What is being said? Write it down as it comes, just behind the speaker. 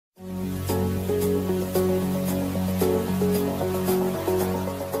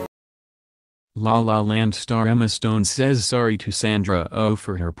La La Land star Emma Stone says sorry to Sandra Oh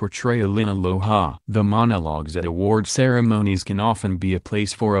for her portrayal in Aloha. The monologues at award ceremonies can often be a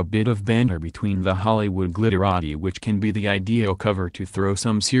place for a bit of banter between the Hollywood glitterati, which can be the ideal cover to throw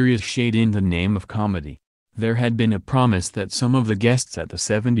some serious shade in the name of comedy. There had been a promise that some of the guests at the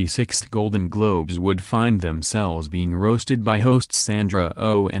 76th Golden Globes would find themselves being roasted by hosts Sandra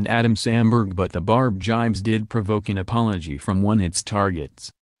Oh and Adam Samberg, but the Barb jibes did provoke an apology from one of its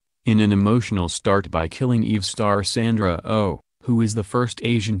targets. In an emotional start by Killing Eve star Sandra Oh, who is the first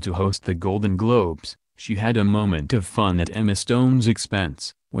Asian to host the Golden Globes, she had a moment of fun at Emma Stone's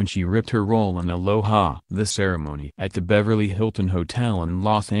expense, when she ripped her role in Aloha. The ceremony at the Beverly Hilton Hotel in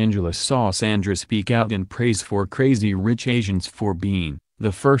Los Angeles saw Sandra speak out in praise for Crazy Rich Asians for being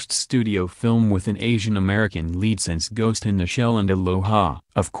the first studio film with an Asian American lead since Ghost in the Shell and Aloha.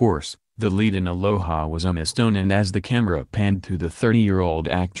 Of course, the lead in Aloha was Emma Stone, and as the camera panned to the 30-year-old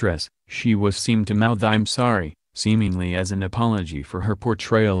actress, she was seen to mouth "I'm sorry," seemingly as an apology for her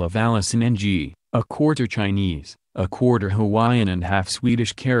portrayal of Allison Ng, a quarter Chinese, a quarter Hawaiian and half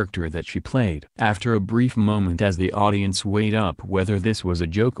Swedish character that she played. After a brief moment as the audience weighed up whether this was a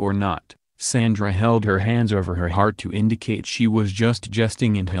joke or not, Sandra held her hands over her heart to indicate she was just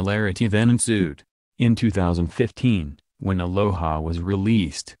jesting, and hilarity then ensued. In 2015, when Aloha was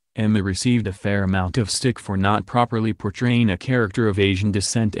released, Emma received a fair amount of stick for not properly portraying a character of Asian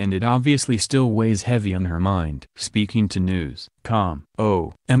descent, and it obviously still weighs heavy on her mind. Speaking to News.com,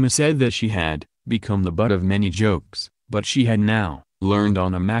 Emma said that she had become the butt of many jokes, but she had now learned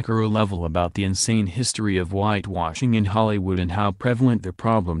on a macro level about the insane history of whitewashing in Hollywood and how prevalent the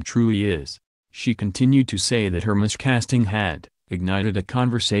problem truly is. She continued to say that her miscasting had ignited a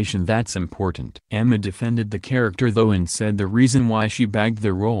conversation that's important. Emma defended the character though and said the reason why she bagged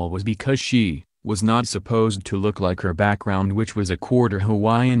the role was because she was not supposed to look like her background, which was a quarter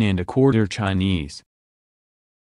Hawaiian and a quarter Chinese.